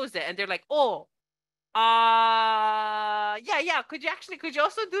gonna close it? And they're like, oh, yeah. Could you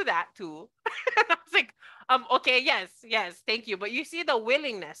also do that too? I was like, okay, yes, thank you. But you see the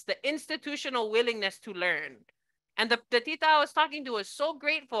willingness, the institutional willingness to learn. And the tita I was talking to was so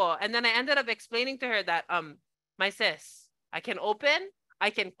grateful. And then I ended up explaining to her that my sis, I can open,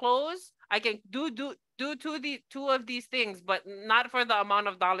 I can close, I can do two of these things, but not for the amount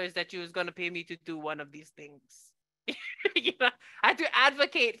of dollars that you was gonna pay me to do one of these things. You know, I had to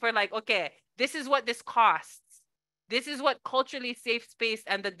advocate for like, okay, this is what this costs. This is what culturally safe space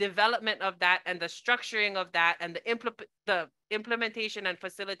and the development of that and the structuring of that and the implementation and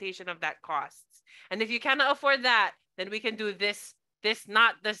facilitation of that costs. And if you cannot afford that, then we can do this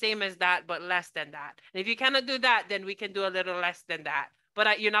not the same as that, but less than that. And if you cannot do that, then we can do a little less than that.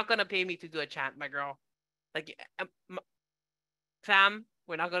 But you're not going to pay me to do a chant, my girl. Like, fam,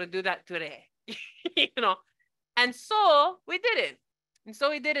 we're not going to do that today. You know? And so we didn't. And so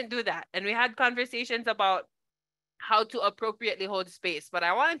we didn't do that. And we had conversations about how to appropriately hold space. But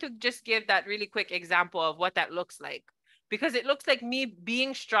I wanted to just give that really quick example of what that looks like. Because it looks like me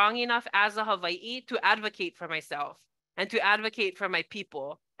being strong enough as a Hawaii to advocate for myself and to advocate for my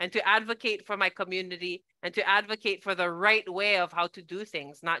people and to advocate for my community and to advocate for the right way of how to do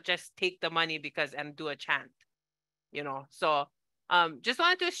things, not just take the money and do a chant, you know? So just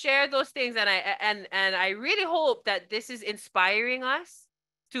wanted to share those things. And I really hope that this is inspiring us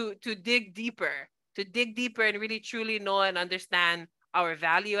to dig deeper and really truly know and understand our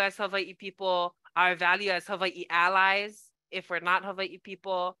value as Hawaii people, our value as Hawaii allies, if we're not Hawaii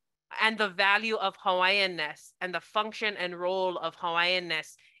people, and the value of Hawaiianness and the function and role of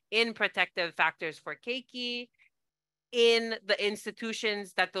Hawaiianness in protective factors for keiki, in the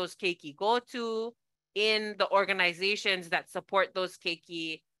institutions that those keiki go to, in the organizations that support those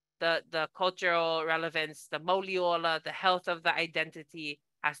keiki, the cultural relevance, the Mauli Ola, the health of the identity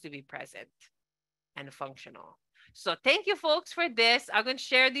has to be present and functional. So thank you, folks, for this. I'm going to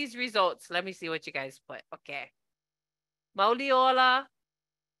share these results. Let me see what you guys put. Okay. Mauli Ola,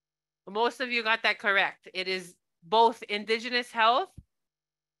 most of you got that correct. It is both indigenous health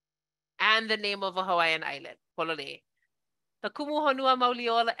and the name of a Hawaiian island, Pololei. The Kumu Honua Mauli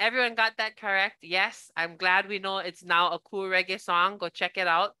Ola, everyone got that correct. Yes, I'm glad we know it's now a cool reggae song. Go check it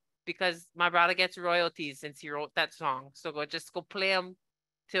out because my brother gets royalties since he wrote that song. So just go play them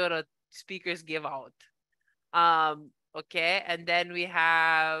till the speakers give out. Okay, and then we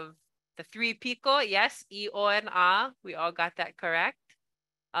have the 3 piko. Yes, I, O, and A. We all got that correct.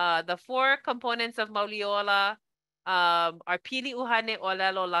 The 4 components of Mauli Ola are pili uhane,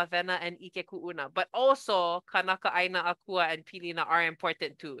 olelo, lavena, and ike kuuna. But also kanaka, ʻāina, akua, and pilina are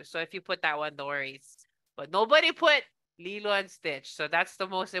important too. So if you put that one, no worries. But nobody put lilo and stitch. So that's the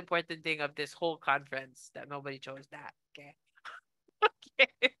most important thing of this whole conference, that nobody chose that. Okay.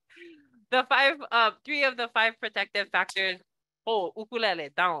 Okay. The 3 of the 5 protective factors. Oh, ukulele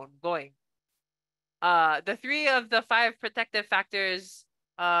down, going. The 3 of the 5 protective factors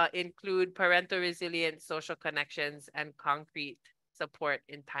include parental resilience, social connections, and concrete support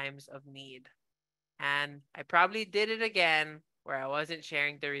in times of need. And I probably did it again where I wasn't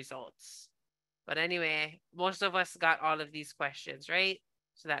sharing the results. But anyway, most of us got all of these questions, right?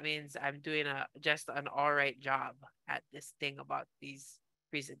 So that means I'm doing just an all right job at this thing about these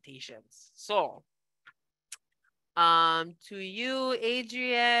presentations. So, to you,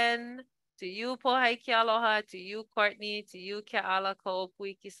 Adrian, to you, Pohai Ki Aloha, to you, Courtney, to you, Keala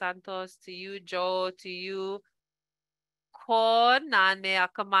Ko'opuiki Santos, to you, Joe, to you, Ko Nane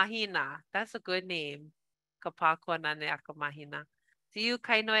Akamahina. That's a good name. Kapa Ko Nane Akamahina. To you,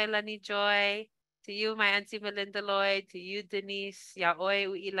 Kainoelani Joy. To you, my Auntie Melinda Lloyd. To you, Denise. Yaoi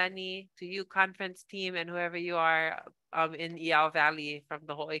Uilani. To you, conference team, and whoever you are in Iao Valley from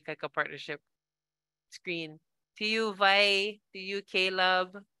the Ho'oikaika Partnership screen. To you, Vai. To you,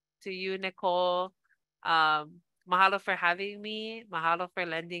 Caleb. To you, Nicole. Mahalo for having me. Mahalo for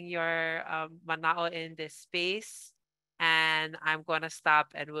lending your manao in this space. And I'm going to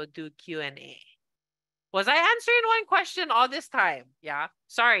stop and we'll do Q&A. Was I answering one question all this time? Yeah,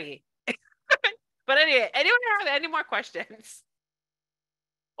 sorry. But anyway, anyone have any more questions?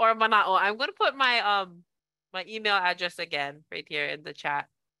 Or manao? I'm going to put my my email address again right here in the chat.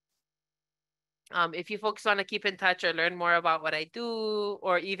 If you folks want to keep in touch or learn more about what I do,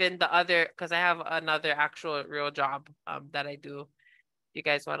 or even the other, because I have another actual real job that I do. If you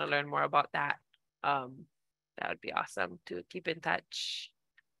guys want to learn more about that, that would be awesome to keep in touch.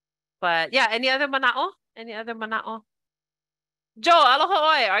 But yeah, any other manao? Any other manao? Joe, aloha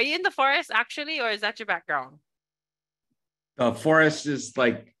oi. Are you in the forest actually, or is that your background? The forest is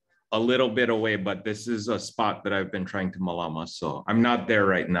like a little bit away, but this is a spot that I've been trying to malama. So I'm not there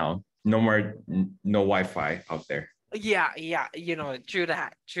right now. No Wi-Fi out there. Yeah, you know, true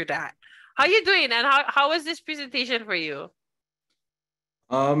that. How you doing? And how was this presentation for you?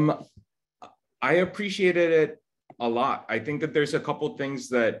 I appreciated it a lot. I think that there's a couple things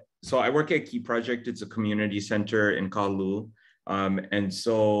that, so I work at Key Project. It's a community center in Kalu. And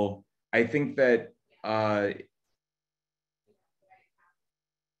so I think that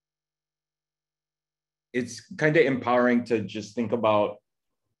it's kind of empowering to just think about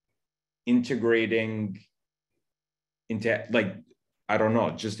integrating into, like, I don't know,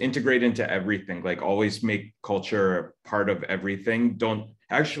 just integrate into everything, like always make culture part of everything. No,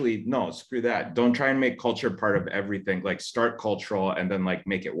 screw that. Don't try and make culture part of everything. Like start cultural and then like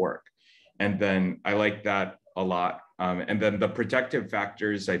make it work. And then I like that a lot. And then the protective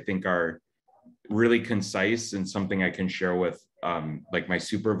factors I think are really concise and something I can share with like my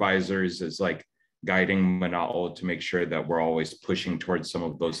supervisors is like guiding mana'o to make sure that we're always pushing towards some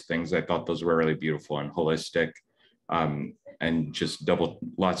of those things. I thought those were really beautiful and holistic. And just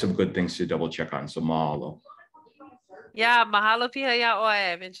lots of good things to double check on. So mahalo. Yeah, mahalo piha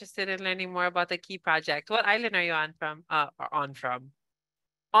yaoi. I'm interested in learning more about the Key Project. What island are you on from? On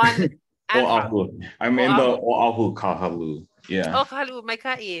Oahu. I'm in the Oahu Kahalu. Yeah. Oh, Kahalu, mai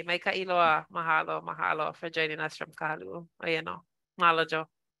ka'i loa. Mahalo for joining us from Kahalu. Oh, you know. Mahalo, Joe.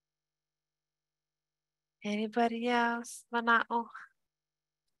 Anybody else? Mana'o?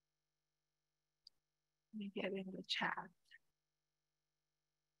 Let me get in the chat.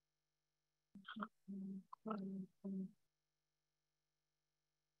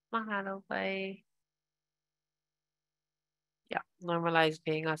 Mahalo, bye. Yeah, normalize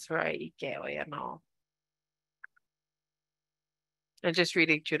paying us for our ike, you know. I'm just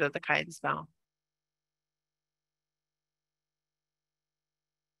reading True to the Kinds now.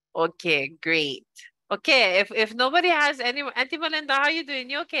 Okay, great. Okay, if nobody has any, Auntie Melinda, how are you doing?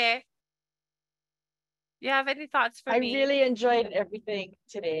 You okay? You have any thoughts for me? I really enjoyed everything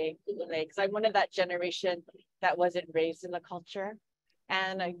today, because I'm one of that generation that wasn't raised in the culture,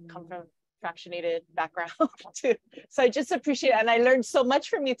 and I come from fractionated background too. So I just appreciate, and I learned so much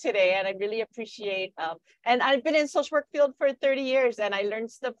from you today, and I really appreciate. And I've been in social work field for 30 years, and I learned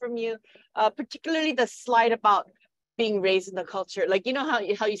stuff from you, particularly the slide about being raised in the culture. Like, you know how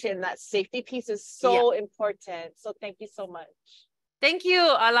you say that safety piece is so important. So thank you so much. Thank you.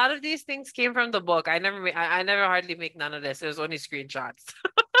 A lot of these things came from the book. I never hardly make none of this. It was only screenshots.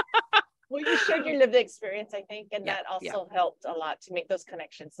 Well, you shared your lived experience, I think, and Yeah, that also helped a lot to make those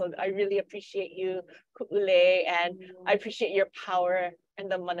connections. So I really appreciate you, Kuulei, and I appreciate your power and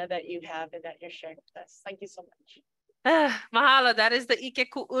the mana that you have and that you're sharing with us. Thank you so much. Mahalo. That is the ike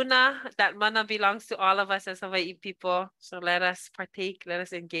ku'una. That mana belongs to all of us as Hawaii people. So let us partake. Let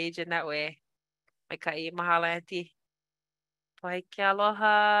us engage in that way. Maikai, mahalo, Auntie. Poike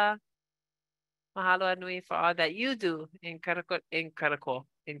aloha. Mahalo anui for all that you do. Incredible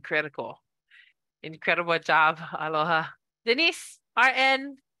job. Aloha. Denise,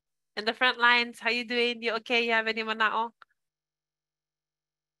 RN, in the front lines. How you doing? You okay? You have any manao?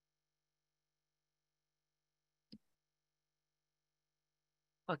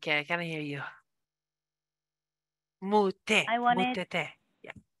 Okay, I can't hear you. Mute. I wanted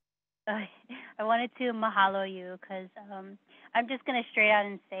Yeah. I wanted to mahalo you because I'm just gonna straight out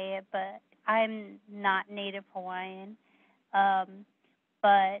and say it, but I'm not Native Hawaiian.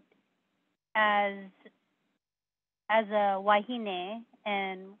 But as a wahine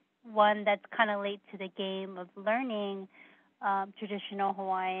and one that's kind of late to the game of learning traditional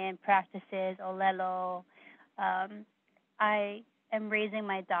Hawaiian practices, olelo, I am raising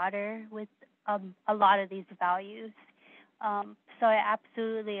my daughter with a lot of these values. So I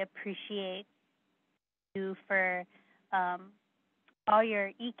absolutely appreciate you for all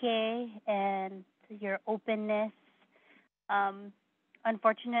your ike and your openness.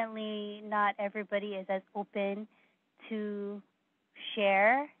 Unfortunately, not everybody is as open to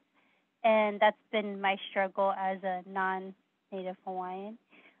share, and that's been my struggle as a non-Native Hawaiian.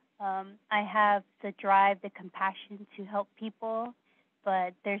 I have the drive, the compassion to help people,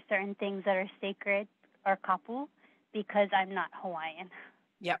 but there's certain things that are sacred or kapu because I'm not Hawaiian.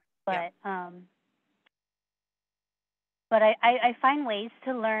 Yep. But but I find ways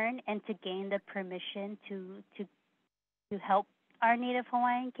to learn and to gain the permission to help our Native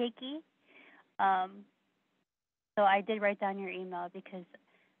Hawaiian keiki. So I did write down your email because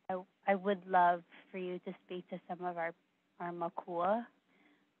I would love for you to speak to some of our makua.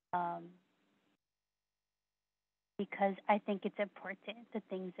 Because I think it's important, the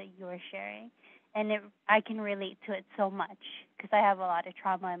things that you're sharing. And I can relate to it so much because I have a lot of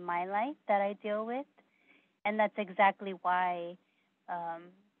trauma in my life that I deal with. And that's exactly why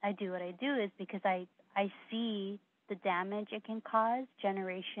I do what I do, is because I see the damage it can cause.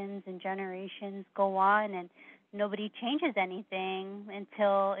 Generations and generations go on and nobody changes anything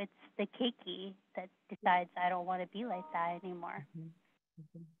until it's the keiki that decides I don't want to be like that anymore.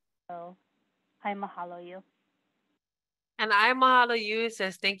 So I mahalo you. And I mahalo you,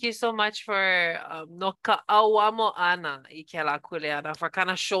 says thank you so much for no ka'auamo ana I ke la kuleana, for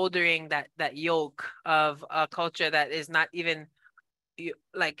kind of shouldering that yoke of a culture that is not even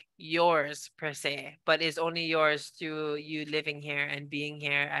like yours per se, but is only yours through you living here and being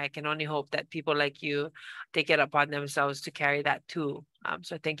here. I can only hope that people like you take it upon themselves to carry that too.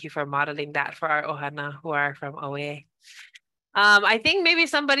 So thank you for modeling that for our ohana who are from away. I think maybe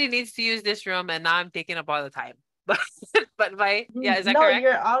somebody needs to use this room, and now I'm taking up all the time. But yeah, is that correct? No,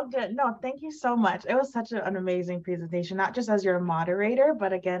 you're all good. No, thank you so much. It was such an amazing presentation, not just as your moderator,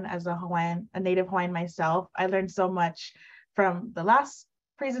 but again, as a Native Hawaiian myself. I learned so much from the last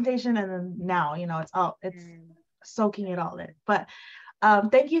presentation and then now, it's soaking it all in. But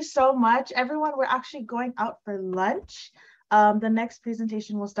thank you so much, everyone. We're actually going out for lunch. The next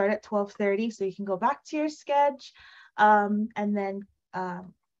presentation will start at 12:30, so you can go back to your schedule and then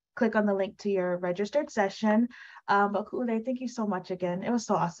click on the link to your registered session. But Kuulei, thank you so much again. It was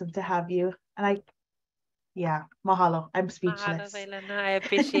so awesome to have you. And mahalo. I'm speechless. Mahalo, I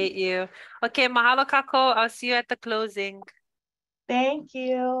appreciate you. Okay, mahalo kako. I'll see you at the closing. Thank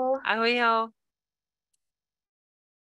you. Ahuiho.